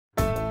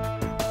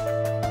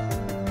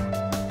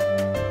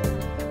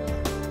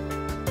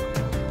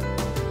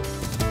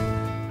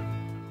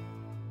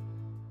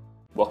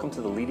Welcome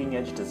to the Leading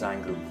Edge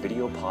Design Group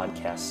video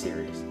podcast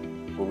series,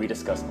 where we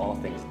discuss all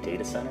things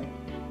data center,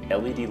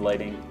 LED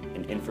lighting,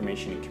 and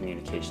information and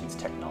communications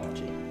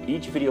technology.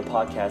 Each video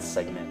podcast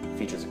segment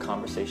features a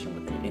conversation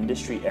with an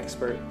industry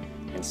expert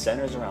and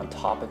centers around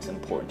topics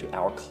important to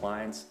our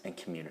clients and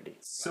community.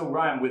 So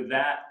Ryan, with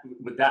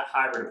that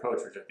hybrid approach,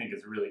 which I think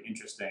is really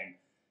interesting,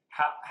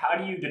 how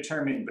do you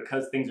determine,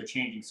 because things are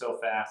changing so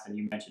fast, and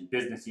you mentioned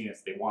business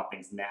units, they want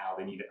things now,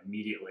 they need it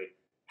immediately.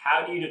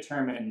 How do you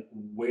determine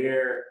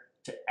where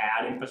to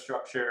add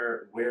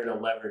infrastructure, where to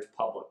leverage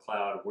public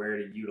cloud, where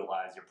to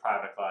utilize your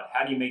private cloud?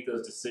 How do you make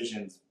those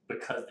decisions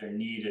because they're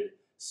needed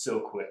so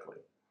quickly?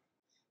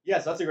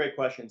 Yes, that's a great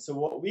question. So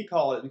what we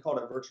call it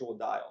a virtual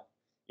dial.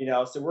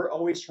 So we're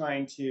always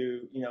trying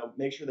to,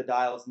 make sure the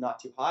dial is not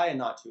too high and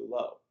not too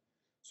low.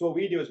 So what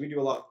we do is we do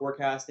a lot of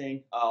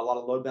forecasting, a lot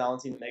of load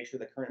balancing to make sure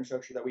the current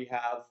infrastructure that we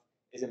have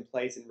is in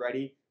place and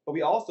ready. But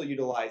we also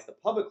utilize the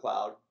public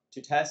cloud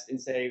to test and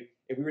say,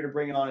 if we were to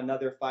bring on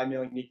another 5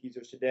 million unique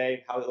users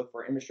today, how would it look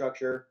for our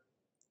infrastructure?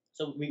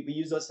 So we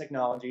use those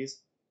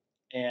technologies,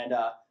 and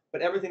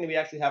but everything that we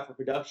actually have for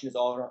production is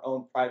all in our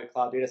own private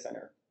cloud data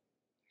center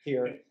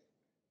here.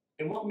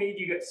 And what made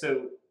you get,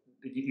 so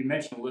you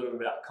mentioned a little bit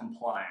about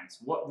compliance.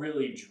 What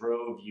really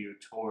drove you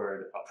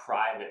toward a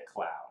private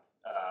cloud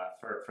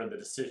for the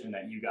decision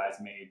that you guys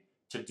made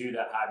to do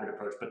that hybrid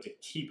approach, but to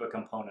keep a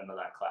component of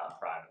that cloud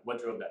private? What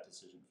drove that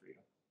decision for you?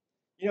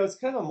 It's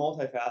kind of a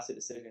multifaceted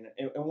decision.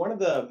 And one of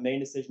the main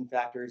decision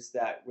factors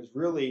that was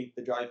really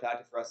the driving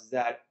factor for us is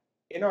that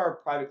in our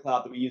private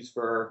cloud that we use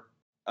for,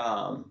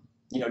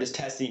 just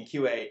testing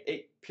QA,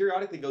 it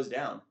periodically goes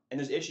down and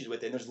there's issues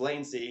with it and there's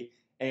latency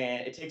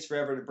and it takes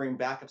forever to bring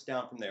backups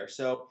down from there.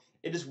 So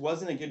it just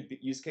wasn't a good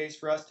use case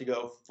for us to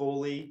go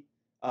fully,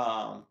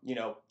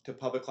 to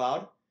public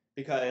cloud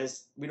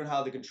because we don't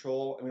have the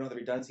control and we don't have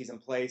the redundancies in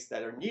place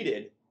that are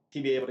needed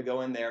to be able to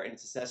go in there and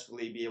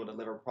successfully be able to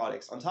deliver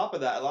products. On top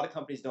of that, a lot of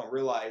companies don't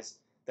realize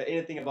that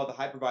anything above the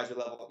hypervisor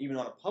level, even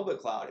on a public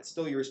cloud, it's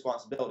still your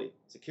responsibility.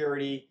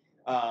 Security,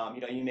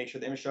 you make sure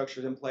the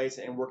infrastructure is in place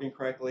and working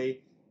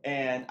correctly.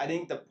 And I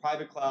think the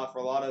private cloud for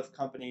a lot of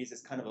companies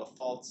is kind of a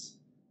false,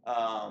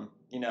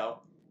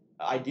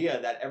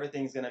 idea that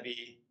everything's going to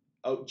be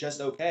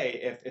just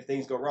okay if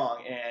things go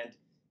wrong. And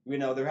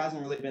there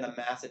hasn't really been a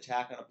mass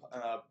attack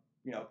on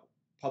a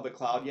public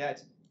cloud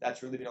yet.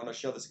 That's really been able to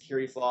show the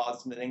security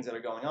flaws, some of the things that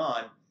are going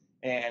on,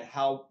 and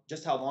how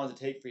long does it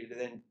take for you to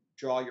then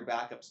draw your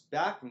backups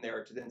back from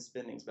there to then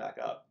spin things back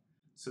up.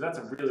 So that's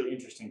a really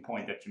interesting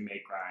point that you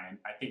make, Ryan.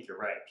 I think you're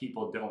right.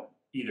 People don't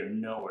either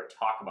know or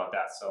talk about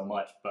that so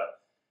much, but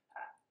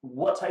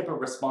what type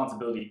of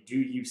responsibility do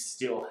you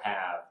still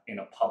have in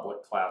a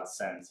public cloud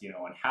sense, and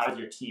how does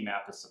your team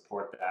have to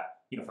support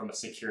that, from a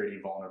security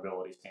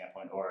vulnerability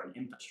standpoint or an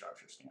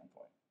infrastructure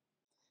standpoint?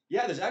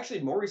 Yeah, there's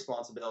actually more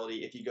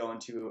responsibility if you go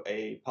into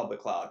a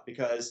public cloud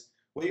because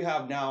what you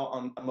have now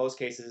on most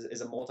cases is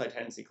a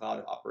multi-tenancy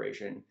cloud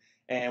operation.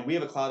 And we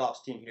have a cloud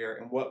ops team here.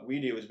 And what we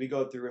do is we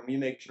go through and we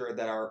make sure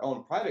that our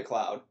own private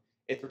cloud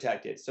is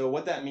protected. So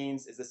what that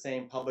means is the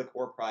same public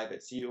or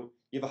private. So you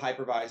have a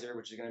hypervisor,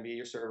 which is going to be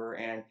your server,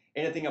 and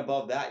anything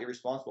above that you're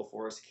responsible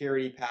for.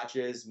 Security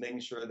patches, making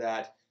sure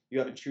that you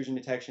have intrusion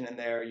detection in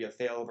there, you have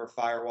failover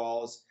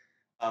firewalls.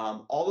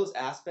 All those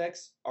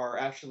aspects are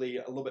actually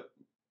a little bit,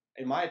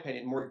 in my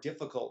opinion, more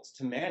difficult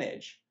to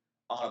manage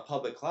on a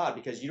public cloud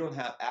because you don't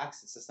have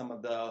access to some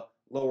of the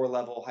lower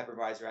level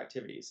hypervisor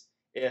activities.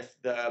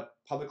 If the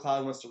public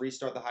cloud wants to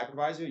restart the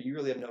hypervisor, you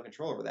really have no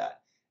control over that.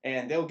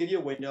 And they'll give you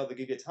a window, they'll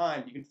give you a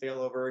time, you can fail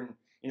over, and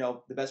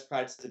the best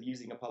practices of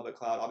using a public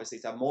cloud obviously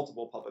is to have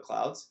multiple public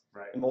clouds,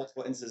 right, and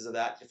multiple instances of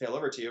that to fail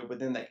over to, but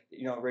then that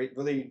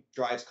really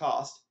drives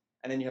cost.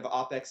 And then you have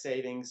OpEx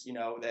savings,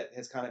 that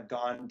has kind of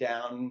gone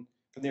down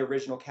from the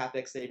original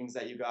CapEx savings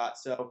that you got.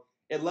 So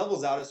it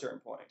levels out at a certain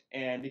point.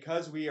 And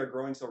because we are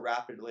growing so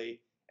rapidly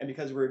and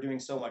because we're doing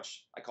so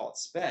much, I call it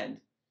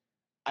spend,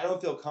 I don't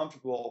feel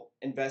comfortable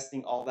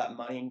investing all that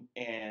money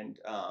and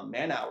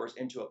man hours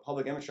into a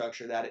public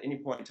infrastructure that at any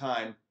point in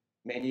time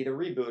may need a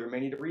reboot or may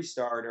need a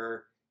restart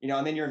or,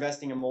 and then you're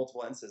investing in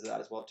multiple instances of that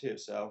as well too.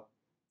 So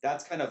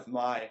that's kind of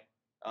my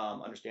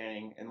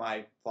understanding and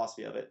my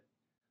philosophy of it.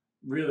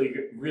 Really,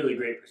 really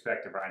great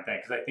perspective, Brian.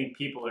 Thanks. Because I think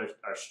people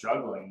are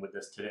struggling with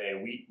this today.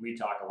 We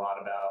talk a lot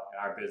about in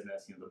our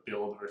business, the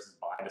build versus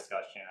buy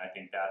discussion. I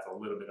think that's a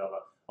little bit of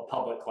a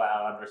public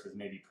cloud versus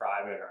maybe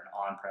private or an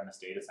on-premise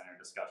data center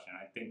discussion.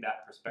 I think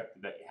that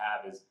perspective that you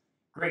have is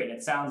great. And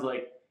it sounds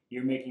like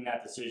you're making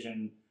that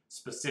decision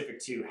specific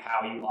to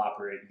how you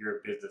operate your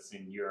business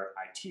in your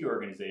IT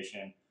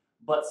organization.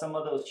 But some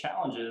of those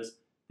challenges,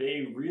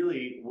 they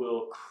really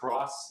will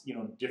cross,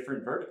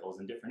 different verticals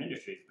and different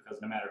industries because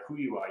no matter who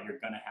you are, you're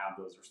going to have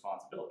those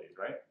responsibilities,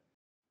 right?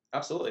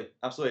 Absolutely.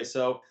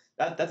 So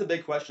that's a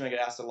big question I get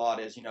asked a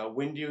lot is,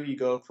 when do you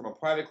go from a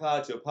private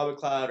cloud to a public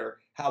cloud, or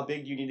how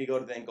big do you need to go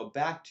to then go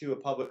back to a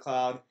public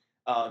cloud,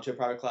 to a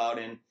private cloud?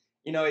 And,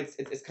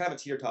 it's kind of a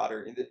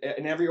teeter-totter.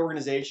 And every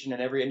organization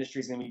and every industry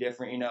is going to be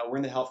different. We're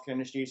in the healthcare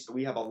industry, so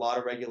we have a lot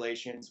of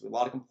regulations, a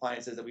lot of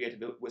compliances that we have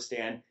to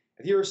withstand.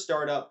 If you're a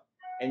startup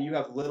and you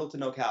have little to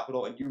no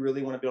capital and you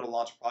really want to be able to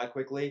launch a product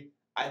quickly,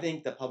 I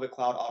think the public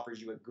cloud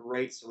offers you a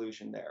great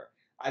solution there.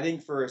 I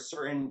think for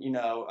certain,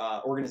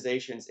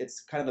 organizations, it's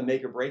kind of the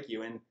make or break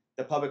you. And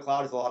the public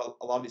cloud is a lot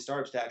of these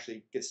startups to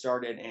actually get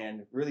started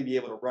and really be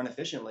able to run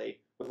efficiently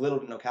with little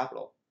to no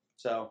capital.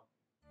 So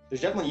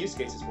there's definitely use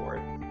cases for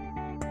it.